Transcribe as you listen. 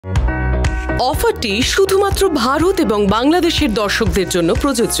অফারটি শুধুমাত্র ভারত এবং বাংলাদেশের দর্শকদের জন্য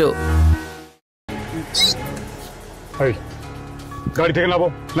প্রযোজ্য। গাড়ি থেকে নামো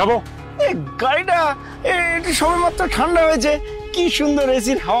নামো। গাড়িটা একটু সবেমাত্র ঠান্ডা হয়েছে, কি সুন্দর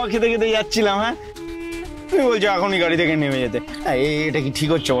এসির হাওয়া খেতে খেতে যাচ্ছিলাম। হ্যাঁ তুমি বলছো এখনই গাড়ি থেকে নেমে যেতে, এটা কি ঠিক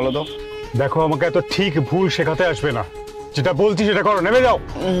হচ্ছে বলো তো? দেখো আমাকে এত ঠিক ভুল শেখাতে আসবে না, যেটা বলছি সেটা করো, নেমে যাও।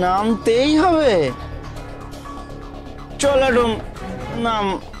 নামতেই হবে? চল অ্যাডম নাম।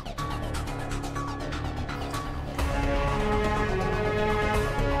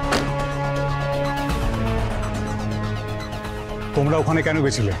 তোমরা ওখানে কেন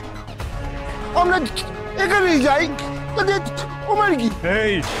গেছিলে? আমরা এখানেই যাই, তোমার কি?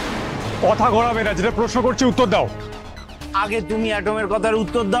 এই কথা ঘোরাবে না, যেটা প্রশ্ন করছি উত্তর দাও। আগে তুমি অ্যাটমের কথার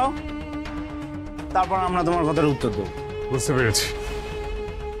উত্তর দাও, তারপর আমরা তোমার কথার উত্তর দেবো। বুঝতে পেরেছি,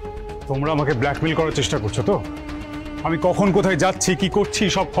 তোমরা আমাকে ব্ল্যাকমেল করার চেষ্টা করছো তো? আমি কখন কোথায় যাচ্ছি কি করছি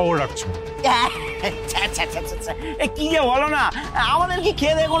সব খবর রাখছো। কি যে বলো না, আমাদের কি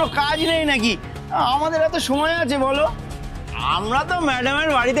খেয়ে দেয়ে কোনো কাজ নেই নাকি? আমাদের এত সময় আছে বলো? আমরা তো ম্যাডামের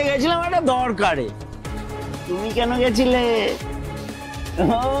বাড়িতে গেছিলাম একটা দরকারে। তুমি কেন গেছিলে?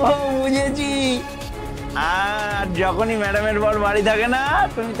 বুঝেছি, আর যখনই ম্যাডামের বর বাড়ি থাকে না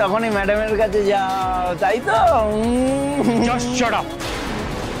তুমি তখনই ম্যাডামের কাছে যাও, তাই তো?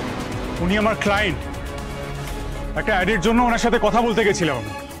 উনি আমার ক্লায়েন্ট, একটা অ্যাডের জন্য ওনার সাথে কথা বলতে গেছিলাম।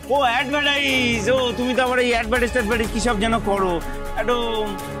 ও অ্যাডভার্টাইজ, ও তুমি তো আবার এই অ্যাডভার্টাইজ কি সব যেন করো। একটু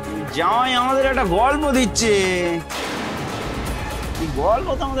জামাই আমাদের একটা গল্প দিচ্ছে, গল্প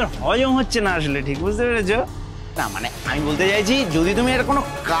তো আমাদের হজম হচ্ছে না আসলে, ঠিক বুঝতে পেরেছো? না মানে আমি বলতে চাইছি, যদি তুমি এর কোনো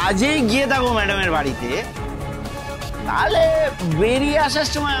কাজেই গিয়ে থাকো ম্যাডামের বাড়িতে, তাহলে বেরিয়ে আসার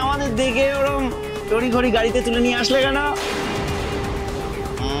সময় আমাদের দেখে ওরকম তড়িঘড়ি গাড়িতে তুলে নিয়ে আসলে কেন?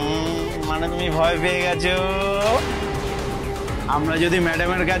 মানে তুমি ভয় পেয়ে গেছো? আমরা যদি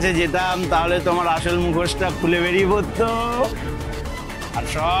ম্যাডামের কাছে যেতাম তাহলে তোমার আসল মুখোশটা খুলে বেরিয়ে পড়তো আর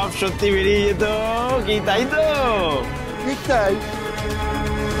সব সত্যি বেরিয়ে যেত, কি তাই তো? ঠিক তাই।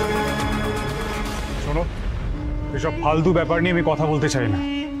 শোনো, এসব ফালতু ব্যাপার নিয়ে আমি কথা বলতে চাই না।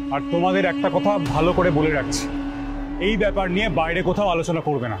 আর তোমাদের একটা কথা ভালো করে বলে রাখছি, এই ব্যাপার নিয়ে বাইরে কোথাও আলোচনা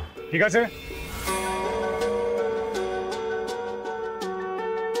করবে না, ঠিক আছে?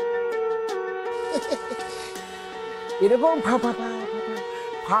 এরকম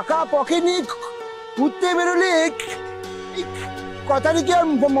ফাঁকা পকে নিয়ে ঘুরতে বেরোলে কথাটি কি আর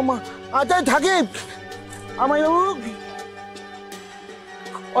মাথায় থাকে? আমার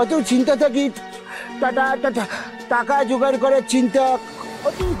অত চিন্তা থাকি, টাকা জোগাড় করার চিন্তা,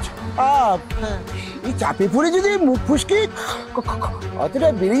 অত চাপ। এই চাপে পড়ে যদি মুখ ফুসকি অতটা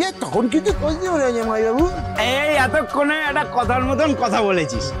বেরিয়ে যায় তখন কিন্তু বুঝতে পারে জামাইবাবু। এই এতক্ষণে একটা কথার মতন কথা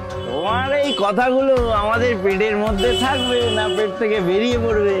বলেছিস, তোমার এই কথাগুলো আমাদের পেটের মধ্যে থাকবে না পেট থেকে বেরিয়ে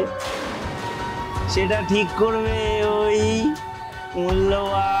পড়বে সেটা ঠিক করবে ওই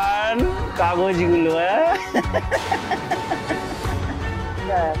মূল্যবান কাগজগুলো।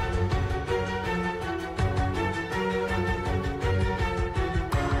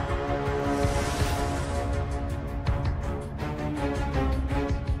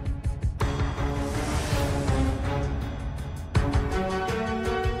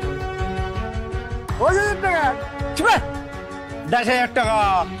 টাকা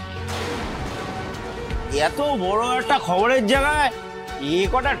এত বড় একটা খবরের জায়গায় এ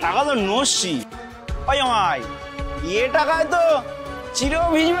কটা টাকা তো নস্যি। এ টাকায় তো চিরেও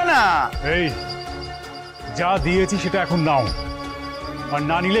ভিজবে না। এই যা দিয়েছি সেটা এখন নাও, আর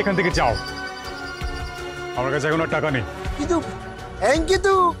না নিলে এখান থেকে যাও। আমার কাছে এখন আর টাকা নেই। কিন্তু ব্যাংকে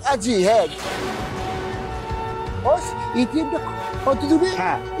তো আছি। হ্যাঁ এটিএমটা কত দূরে?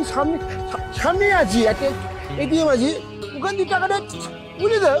 হ্যাঁ সামনে আছি, একটা এটিএম আছে, ওখান থেকে টাকাটা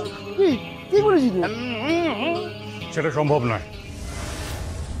বলে দাও। কি বলেছি? সেটা সম্ভব নয়।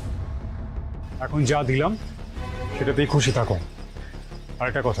 এখন যা দিলাম সেটাতেই খুশি থাকো। আর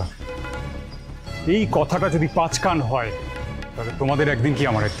একটা কথা, এই কথাটা যদি 5 কান হয় তাহলে তোমাদের একদিন কি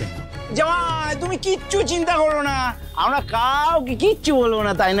আমার একদিন। জামাই তুমি কিচ্ছু চিন্তা করো না, আমরা কাউকে কিচ্ছু বলবো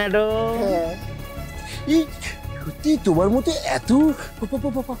না, তাই না? সত্যি তোমার মতো এত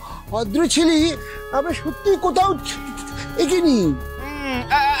ভদ্র ছেলে আমরা সত্যি কোথাও এগিনি।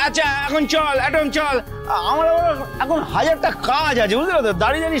 আচ্ছা এখন চল, এখন চল, আমার এখন 1000টা কাজ আছে, বুঝতে পারছো?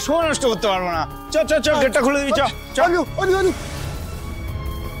 দাঁড়িয়ে দাঁড়িয়ে সময় নষ্ট করতে পারবো না। চল চল চল, গেটটা খুলে দিবি। চল চল চল।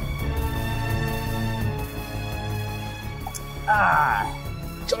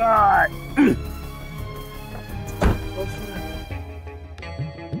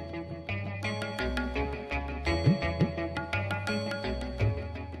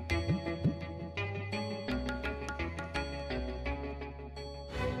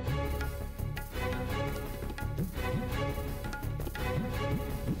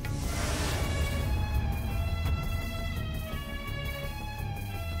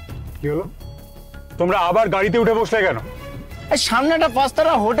 কি হলো? তোমরা আবার গাড়িতে উঠে বসলে কেন? সামনে একটা 5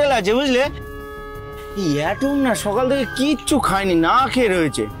 তারা হোটেল আছে বুঝলে, এটুম না সকাল থেকে কিচ্ছু খায়নি, না খেয়ে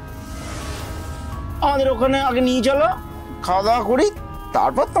রয়েছে। আমাদের ওখানে আগে নিয়ে চলো, খাওয়া দাওয়া করি,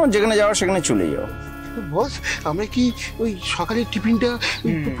 তারপর তোমার যেখানে যাওয়ার সেখানে চলে যাও। বস আমরা কি ওই সকালের টিফিনটা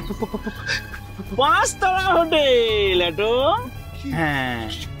 5 তারা হোটেল এটো? হ্যাঁ।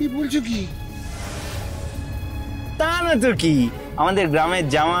 কি বলছো কি? তা না তো কি, আমাদের গ্রামের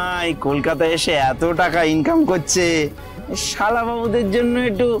জামাই কলকাতায় এসে এত টাকা ইনকাম করছে, শালা বাবুদের জন্য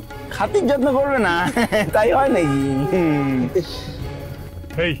একটু খাতির যত্ন করবে না, তাই হয় নাকি?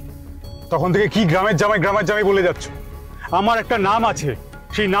 এই তখন থেকে কি গ্রামের জামাই বলে যাচ্ছ? আমার একটা নাম আছে,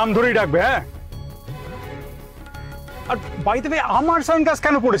 সেই নাম ধরেই ডাকবে। হ্যাঁ, আর বাড়িতে আমার সানগ্লাস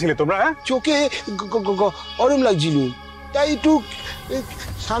কেন পড়েছিলে তোমরা? হ্যাঁ, চোখে গরম লাগছিল, তাই একটু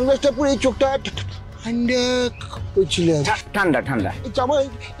সানগ্লাসটা পরে চোখটা ঠান্ডা করছিল। ঠান্ডা ঠান্ডা জামাই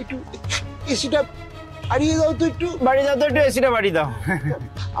একটু এসিটা বাড়িয়ে দাও তো, একটু বাড়ি দাও তো, একটু এসিটা বাড়ি দাও,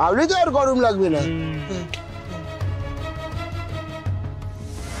 আরে তো আর গরম লাগবে না।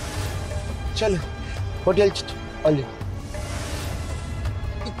 চলো হোটেল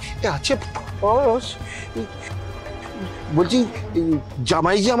আচ্ছা বস, বলছি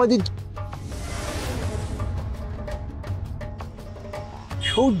জামাই যে আমাদের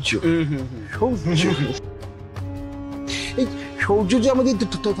সৌর্য এই সৌর্য যে আমাদের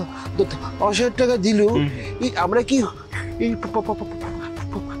 10,000 টাকা দিল, আমরা কি এই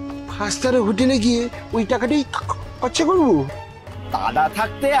 5 তারা হোটেলে গিয়ে ওই টাকাটাই খরচা করবো? দাদা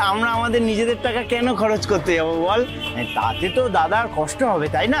থাকতে আমরা আমাদের নিজেদের টাকা কেন খরচ করতে যাবো বল? তাতে তো দাদার কষ্ট হবে,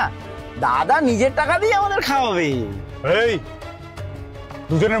 তাই না? দাদা নিজের টাকা দিয়ে আমাদের খাওয়াবে। এই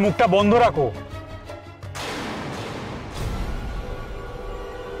দুজনের মুখটা বন্ধ রাখো।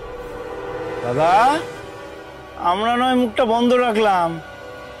 দাদা, আমরা নয় মুখটা বন্ধ রাখলাম,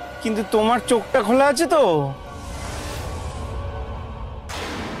 কিন্তু তোমার চোখটা খোলা আছে তো?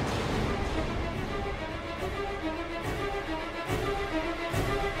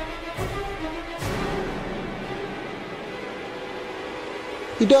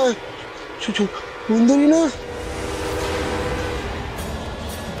 এটা সুন্দরী না?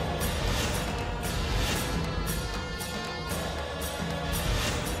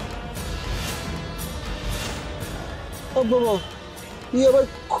 বাবা, ই আবার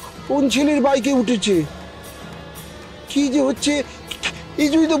কোন ছেলের বাইকে উঠেছে? কি যে হচ্ছে এই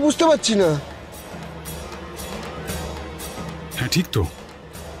জন্য তো বুঝতে পারছি না। হ্যাঁ ঠিক তো,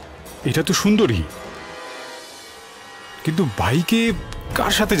 এটা তো সুন্দরী, কিন্তু বাইকে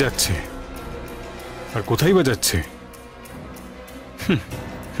কার সাথে যাচ্ছে আর কোথায় বা যাচ্ছে?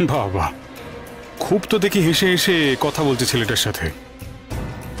 বাবা, খুব তো দেখি হেসে হেসে কথা বলছে ছেলেটার সাথে।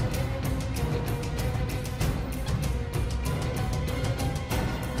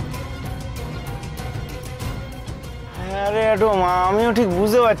 আরে একটু আমিও ঠিক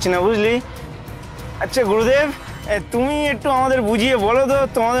বুঝতে পারছি না, বুঝলি? আচ্ছা গুরুদেব, তুমি একটু আমাদের বুঝিয়ে বলো তো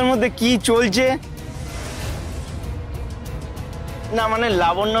তোমাদের মধ্যে কি চলছে। না মানে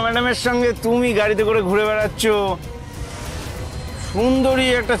লাবণ্য ম্যাডামের সঙ্গে তুমি গাড়িতে করে ঘুরে বেড়াচ্ছ, সুন্দরী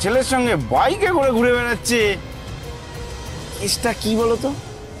একটা ছেলের সঙ্গে বাইকে করে ঘুরে বেড়াচ্ছে, কেসটা কি বলো তো?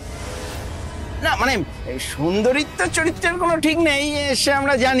 না মানে সুন্দরীর তো চরিত্রের কোনো ঠিক নেই, সে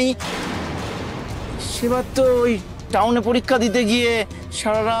আমরা জানি। সেবার তো ওই টাউনে পরীক্ষা দিতে গিয়ে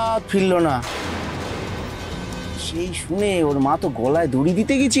সারা রাত ফিরল না, সেই শুনে ওর মা তো গলায় দড়ি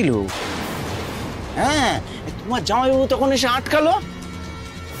দিতে গেছিল। হ্যাঁ, তোমার জামাইবাবু তখন এসে আটকালো।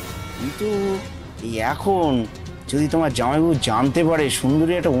 কিন্তু এই এখন যদি তোমার জামাইবাবু জানতে পারে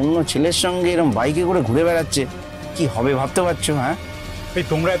সুন্দরী একটা অন্য ছেলের সঙ্গে এরকম বাইকে করে ঘুরে বেড়াচ্ছে, কি হবে ভাবতে পারছো? হ্যাঁ, এই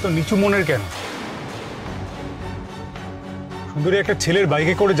তোমরা এত নিচু মনের কেন? সুন্দরী একটা ছেলের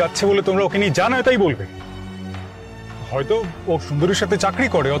বাইকে করে যাচ্ছে বলে তোমরা ওকে নিয়ে জানো তাই বলবে? হয়তো ও সুন্দরীর সাথে চাকরি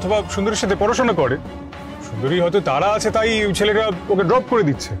করে অথবা সুন্দরীর সাথে পড়াশোনা করে, সুন্দরী হয়তো তারা আছে তাই ছেলেরা ওকে ড্রপ করে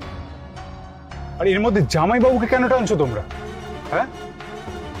দিচ্ছে। আর এর মধ্যে জামাইবাবুকে কেন টানছো তোমরা? হ্যাঁ,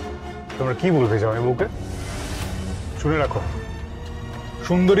 তোমরা কি বলবে জামাইবাবুকে? শুনে রাখো,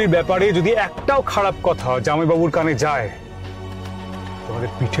 সুন্দরীর ব্যাপারে যদি একটাও খারাপ কথা জামাইবাবুর কানে যায়, তোমাদের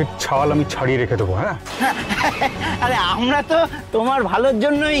পিঠের ছাল আমি ছাড়িয়ে রেখে দেবো। হ্যাঁ, আরে আমরা তো তোমার ভালোর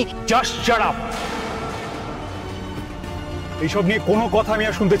জন্যই। Just shut up. এইসব নিয়ে কোনো কথা আমি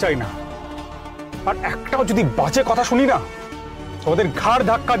আর শুনতে চাই না, আর একটাও যদি বাজে কথা শুনি না, তোমাদের ঘাড়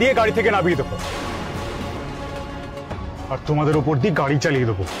ধাক্কা দিয়ে গাড়ি থেকে নামিয়ে দেবো আর তোমাদের উপর দিয়ে গাড়ি চালিয়ে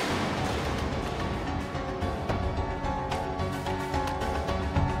দেবো।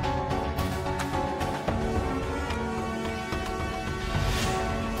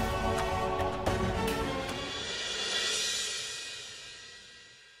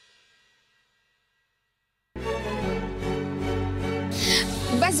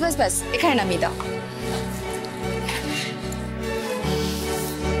 ব্যাস ব্যাস ব্যাস, এখানে নামিয়ে দাও।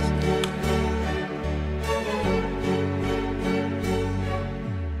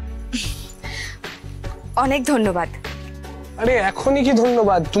 অনেক ধন্যবাদ। আরে এখনই কি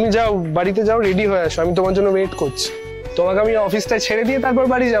ধন্যবাদ? তুমি যাও, বাড়িতে যাও, রেডি হয়ে আসো, আমি তোমার জন্য ওয়েট করছি। তোমাকে আমি অফিসটা ছেড়ে দিয়ে তারপর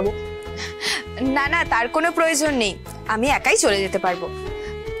বাড়ি যাব। না না, তার কোনো প্রয়োজন নেই, আমি একাই চলে যেতে পারবো।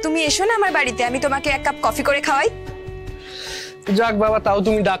 তুমি এসো না আমার বাড়িতে, আমি তোমাকে এক কাপ কফি করে খাওয়াই। যাক বাবা, তাও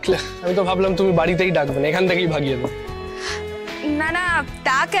তুমি ডাকলে, আমি তো ভাবলাম তুমি বাড়িতেই ডাকবে না, এখান থেকেই ভাগিয়ে দেবো। না না,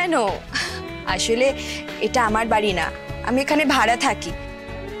 তা কেন? আসলে এটা আমার বাড়ি না, আমি এখানে ভাড়া থাকি।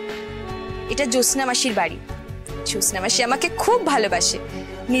 এটা জ্যোৎস্না মাসির বাড়ি। জ্যোৎস্না মাসি আমাকে খুব ভালোবাসে,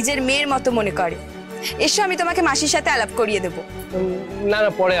 নিজের মেয়ের মতো মনে করে। এসো, আমি তোমাকে মাসির সাথে আলাপ করিয়ে দেবো। না না,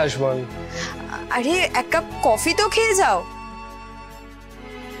 পরে আসবো আমি। আরে এক কাপ কফি তো খেয়ে যাও।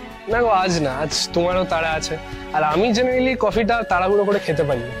 না গো, আজ না, আজ তোমারও তাড়া আছে, আর আমি জেনারেলি কফিটা তাড়াহুড়ো করে খেতে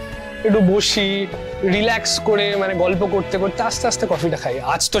পারি না। একটু বসি, রিল্যাক্স করে, মানে গল্প করতে করতে আস্তে আস্তে কফিটা খাই।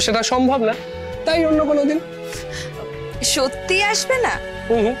 আজ তো সেটা সম্ভব না, তাই অন্য কোনো দিন। সত্যি আসবে না?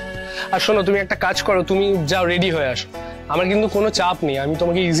 হুম। আর শোনো, তুমি একটা কাজ করো, তুমি যাও, রেডি হয়ে আসো। আমার কিন্তু কোনো চাপ নেই, আমি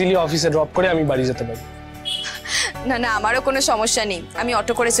তোমাকে ইজিলি অফিসে ড্রপ করে আমি বাড়ি যেতে পারি। না না, আমারও কোনো সমস্যা নেই, আমি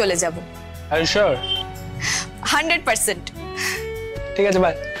অটো করে চলে যাব। Are you sure? 100%। ঠিক আছে,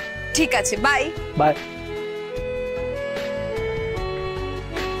 বাই। ঠিক আছে, বাই বাই।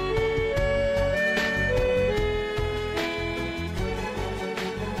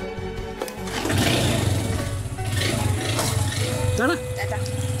 টাটা।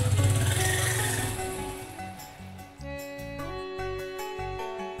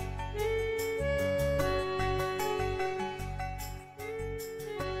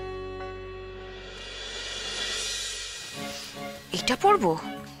 এটা পরবো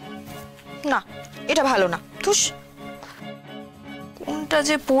না, এটা ভালো না, ধুস। কোনটা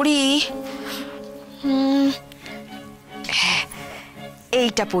যে পরি? হ্যাঁ,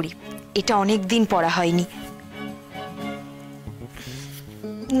 এইটা পরি, এটা অনেক দিন পরা হয়নি।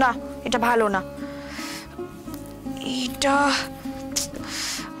 না, এটা ভালো না, এটা,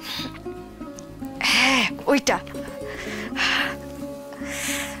 হ্যাঁ ওইটা,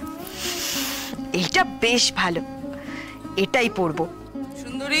 এইটা বেশ ভালো, এটাই পরবো।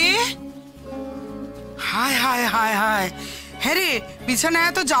 সুন্দরী, হায় হায় হায় হায়, হ্যাঁ রে, বিছানায়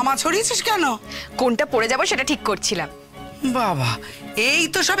এত জামা ছড়িয়েছিস কেন? কোনটা পরে যাব সেটা ঠিক করছিলাম। বাবা, এই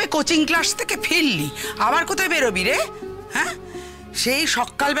তো সবে কোচিং ক্লাস থেকে ফিরলি, আবার কোথায় বেরোবি রে? হ্যাঁ, সেই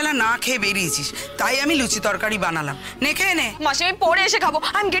সকালবেলা না খেয়ে বেরিয়েছিস, তাই আমি লুচি তরকারি বানালাম, নে খেয়ে নে। মাসি, আমি পরে এসে খাবো,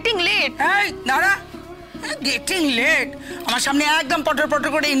 আই এম গেটিং লেট। এই দাঁড়া, গেটিং লেট? আমার সামনে একদম পটর পটর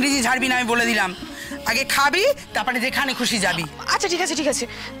করে ইংরেজি ঝাড়বি না, আমি বলে দিলাম। আগে খাবি, তারপরে যেখানে খুশি যাবি। আচ্ছা ঠিক আছে ঠিক আছে,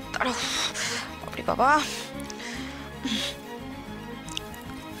 দাঁড়াও। বাপরে বাবা,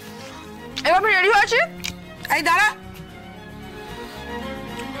 এবার আমি রেডি হয়ে আছি। এই দাঁড়া,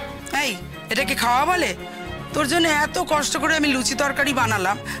 এই এটাকে খাওয়া বলে? তোর জন্য এত কষ্ট করে আমি লুচি তরকারি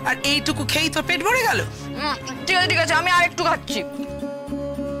বানালাম, আর এইটুকু খেয়েই তোর পেট ভরে গেল? ঠিক আছে ঠিক আছে, আমি আর একটু খাচ্ছি।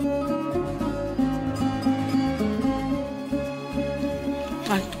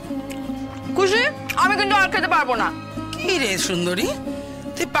 খুশি, আমি কিন্তু আর খেতে পারবো না। কি রে সুন্দরী,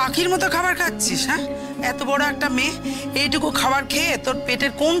 তুই পাখির মতো খাবার খাচ্ছিস? হ্যাঁ, এত বড় একটা মেয়ে, এইটুকু খাবার খেয়ে তোর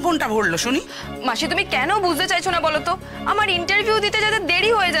পেটের কোন কোনটা ভরলো শুনি? মাসি, তুমি কেন বুঝতে চাইছো না বলো তো? আমার ইন্টারভিউ দিতে যেতে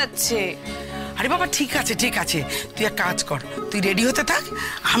দেরি হয়ে যাচ্ছে। আরে বাবা, ঠিক আছে ঠিক আছে, তুই এক কাজ কর, তুই রেডি হতে থাক,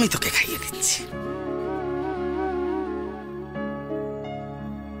 আমি তোকে খাইয়ে দিচ্ছি।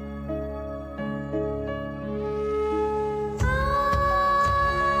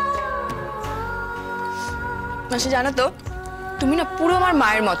 মাসি, জানো তো, তুমি না পুরো আমার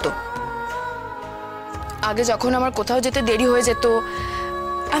মায়ের মতো। আগে যখন আমার কোথাও যেতে দেরি হয়ে যেত,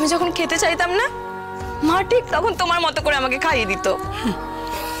 আমি যখন খেতে চাইতাম না, মা ঠিক তখন তোমার মতো করে আমাকে খাইয়ে দিত।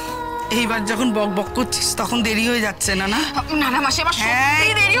 এইবার যখন বক বক করছিস তখন দেরি হয়ে যাচ্ছে না? না না না মাসি, আমার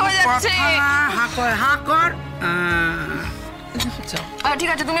সত্যি দেরি হয়ে যাচ্ছে। হা কর হা কর। ঠিক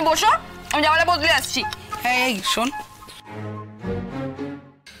আছে, তুমি বসো, আমি জামাটা বদলে আসছি। এই শোন,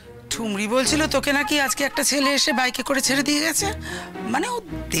 ঠুমরি বলছিল তোকে নাকি আজকে একটা ছেলে এসে বাইকে করে ছেড়ে দিয়ে গেছে, মানে ও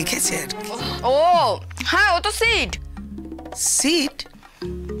দেখেছে আর কি। ও হ্যাঁ, ও তো সিট। সিট?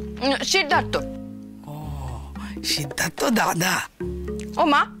 সিদ্ধার্থ। ও, সিদ্ধার্থ দাদা? ও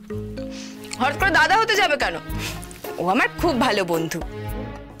মা, হঠাৎ করে দাদা হতে যাবে কেন? ও আমার খুব ভালো বন্ধু,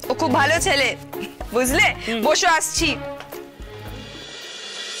 ও খুব ভালো ছেলে, বুঝলে? বসো, আসছি।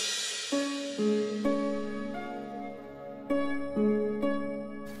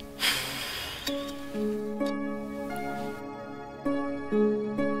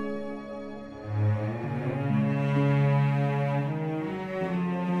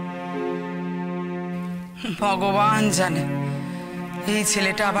 ভগবান জানে এই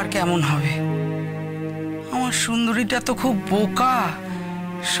ছেলেটা আবার কেমন হবে। আমার সুন্দরীটা তো খুব বোকা,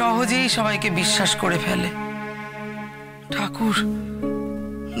 সহজেই সবাইকে বিশ্বাস করে ফেলে। ঠাকুর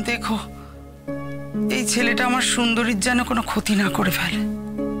দেখো এই ছেলেটা আমার সুন্দরীর যেন কোনো ক্ষতি না করে ফেলে।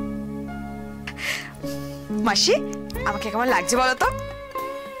 মাসি, আমাকে কেমন লাগছে বলো তো?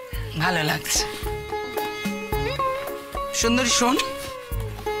 ভালো লাগছে। সুন্দরী শোন,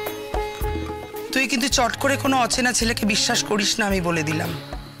 তুই কিন্তু চট করে কোনো অচেনা ছেলেকে বিশ্বাস করিস না, আমি বলে দিলাম।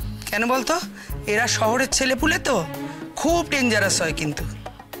 কেন বলতো? এরা শহরের ছেলেপুলে তো, খুব ডেঞ্জারাস হয় কিন্তু।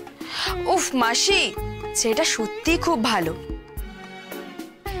 উফ মাসি, সেটা সত্যি খুব ভালো।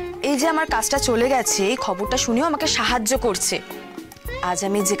 এই যে আমার কাজটা চলে গেছে, এই খবরটা শুনেও আমাকে সাহায্য করছে। আজ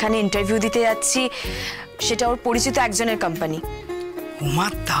আমি যেখানে ইন্টারভিউ দিতে যাচ্ছি সেটা ওর পরিচিত একজনের কোম্পানি। ওমা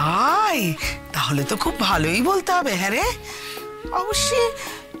তাই? তাহলে তো খুব ভালোই বলতে হবে। হ্যাঁ রে, অবশ্যই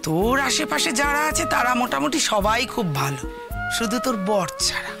তোর আশেপাশে যারা আছে তারা মোটামুটি সবাই খুব ভালো, শুধু তোর বর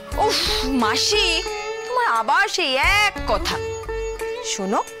ছাড়া। উফ মাসি, তোমার আবার সেই এক কথা।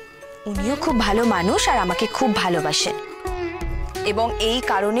 শোনো, উনিও খুব ভালো মানুষ আর আমাকে খুব ভালোবাসেন, এবং এই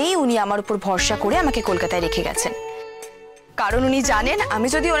কারণেই উনি আমার উপর ভরসা করে আমাকে কলকাতায় রেখে গেছেন। কারণ উনি জানেন আমি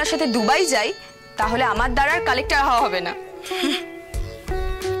যদি ওনার সাথে দুবাই যাই তাহলে আমার দ্বারা আর কালেক্টর হওয়া হবে না।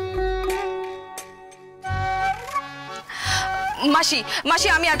 মাসি মাসি,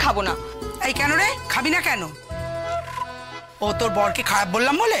 আমি আর খাবো না। এই কেন রে, খাবি না কেন? ও তোর বরকে খারাপ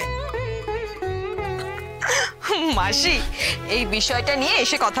বললাম বলে? মাসি, এই বিষয়টা নিয়ে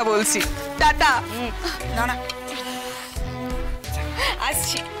এসে কথা বলছি। টাটা। না না,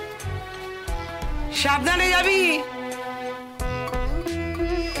 আসছি। সাবধানে যাবি।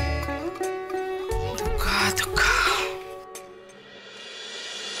 দুঃখা দুঃখা।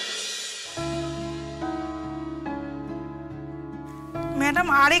 ম্যাডাম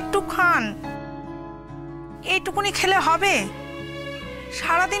আর একটু খান, এইটুকুনি খেলে হবে?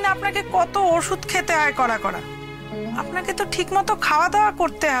 সারাদিন আপনাকে কত ওষুধ খেতে হয় কড়া কড়া, আপনাকে তো ঠিক মতো খাওয়া দাওয়া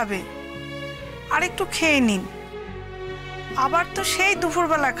করতে হবে। আর একটু খেয়ে নিন, আবার তো সেই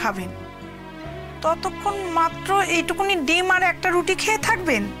দুপুরবেলা খাবেন। ততক্ষণ মাত্র এইটুকুনি ডিম আর একটা রুটি খেয়ে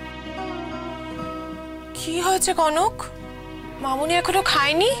থাকবেন। কি হয়েছে কনক? মামুনি এখনো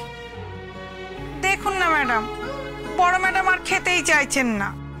খায়নি? দেখুন না ম্যাডাম, বড় ম্যাডাম আর খেতেই চাইছেন না।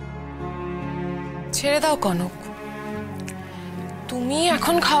 ছেড়ে দাও কনক, তুমি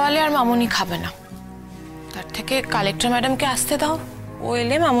এখন খাওয়ালে আর মামুনি খাবে না। তার থেকে কালেক্টর ম্যাডামকে আসতে দাও, ও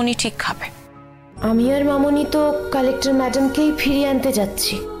এলে মামুনি ঠিক খাবে। আমি আর মামুনি তো কালেক্টর ম্যাডামকেই ফিরিয়ে আনতে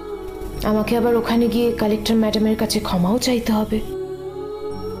যাচ্ছি। আমাকে আবার ওখানে গিয়ে কালেক্টর ম্যাডামের কাছে ক্ষমাও চাইতে হবে।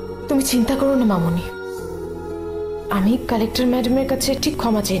 তুমি চিন্তা করো না মামুনি, আমি কালেক্টর ম্যাডামের কাছে ঠিক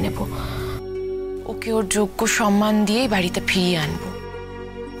ক্ষমা চেয়ে নেব। ওকে ওর যোগ্য সম্মান দিয়েই বাড়িতে ফিরিয়ে আনবো।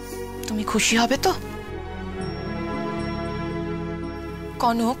 তুমি খুশি হবে তো?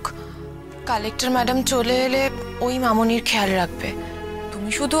 কনক, কালেক্টর ম্যাডাম চলে এলে ওই মামুনির খেয়াল রাখবে। তুমি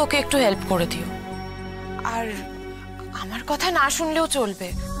শুধু ওকে একটু হেল্প করে দিও। আর আমার কথা না শুনলেও চলবে,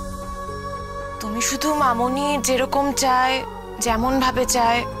 তুমি শুধু মামুনি যেরকম চায়, যেমন ভাবে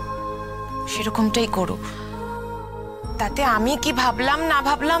চায় সেরকমটাই করো। তাতে আমি কি ভাবলাম না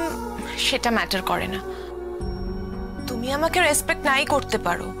ভাবলাম সেটা ম্যাটার করে না। তুমি আমাকে রেসপেক্ট নাই করতে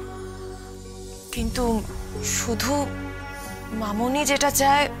পারো, কিন্তু শুধু মামুনি যেটা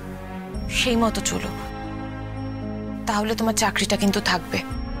চায় সেই মতো চলো, তাহলে তোমার চাকরিটা কিন্তু থাকবে।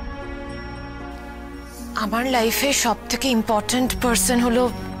 আমার লাইফে সব থেকে ইম্পর্ট্যান্ট পার্সন হলো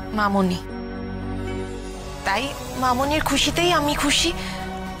মামুনি, তাই মামুনির খুশিতেই আমি খুশি।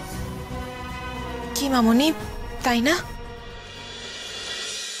 কি মামুনি, তাই না?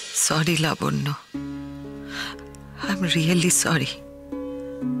 Sorry Labanya, I am really sorry.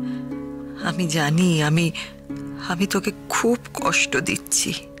 আমি জানি আমি তোকে খুব কষ্ট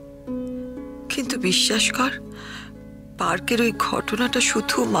দিচ্ছি, কিন্তু বিশ্বাস কর, পার্কের ওই ঘটনাটা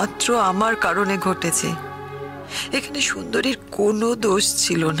শুধুমাত্র আমার কারণে ঘটেছে। এখানে সুন্দরীর কোনো দোষ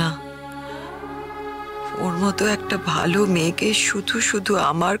ছিল না। ওর মতো একটা ভালো মেয়েকে শুধু শুধু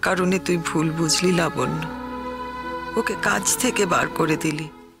আমার কারণে তুই ভুল বুঝলি লাবণ্য। ওকে কাজ থেকে বার করে দিলি,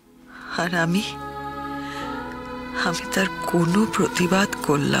 আর আমি তার কোনো প্রতিবাদ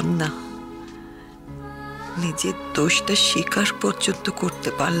করলাম না। নিজের দোষটা স্বীকার পর্যন্ত করতে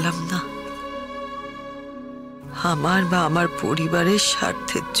পারলাম না। আমার বা আমার পরিবারের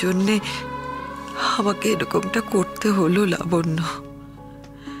স্বার্থের জন্যে আমাকে এরকমটা করতে হলো লাবণ্য।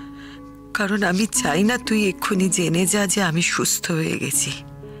 কারণ আমি চাই না তুই এক্ষুনি জেনে যা যে আমি সুস্থ হয়ে গেছি,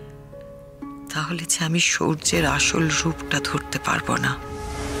 তাহলে যে আমি সূর্যের আসল রূপটা ধরতে পারবো না।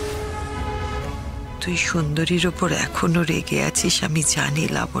 তুই সুন্দরীর ওপর এখনো রেগে আছিস, আমি জানি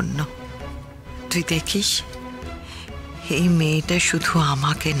লাবণ্য, তুই দেখিস এই মেয়েটা শুধু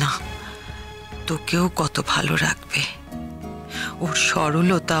আমাকে না তোকেও কত ভালো রাখবে। ওর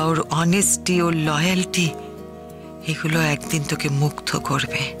সরলতা, ওর অনেস্টি, ওর লয়্যালটি, এগুলো একদিন তোকে মুগ্ধ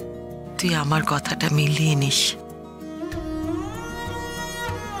করবে। তুই আমার কথাটা মিলিয়ে নিস।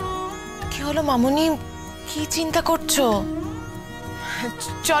 কি হলো মামুনি, কি চিন্তা করছো?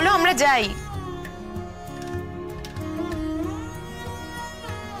 চলো আমরা যাই।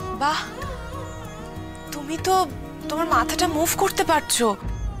 বাহ, তুমি তো তোমার মাথাটা মুভ করতে পারছো।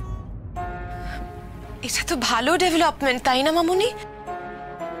 এটা তো ভালো ডেভেলপমেন্ট, তাই না মামুনি?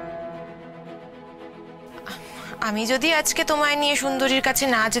 আমি যদি আজকে তোমায় নিয়ে সুন্দরীর কাছে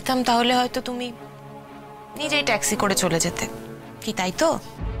না যেতাম তাহলে হয়তো তুমি নিজেই ট্যাক্সি করে চলে যেতে, কি তাই তো?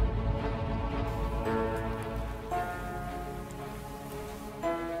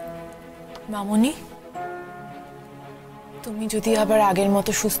 মামুনি, তুমি যদি আবার আগের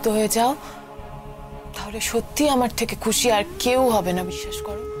মতো সুস্থ হয়ে যাও তাহলে সত্যি আমার থেকে খুশি আর কেউ হবে না, বিশ্বাস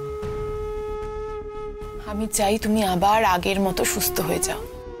করো। আমি চাই তুমি আবার আগের মতো সুস্থ হয়ে যাও।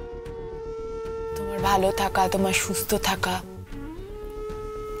 তোমার ভালো থাকা, তোমার সুস্থ থাকা,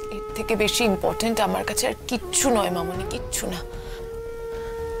 এর থেকে বেশি ইম্পর্টেন্ট আমার কাছে আর কিচ্ছু নয় মামুনি, কিচ্ছু না।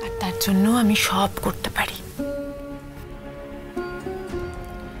 আর তার জন্য আমি সব করতে পারি।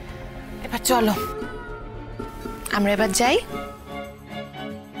 এবার চলো আমরা এবার যাই।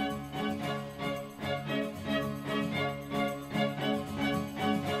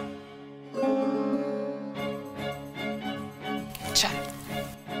 চল।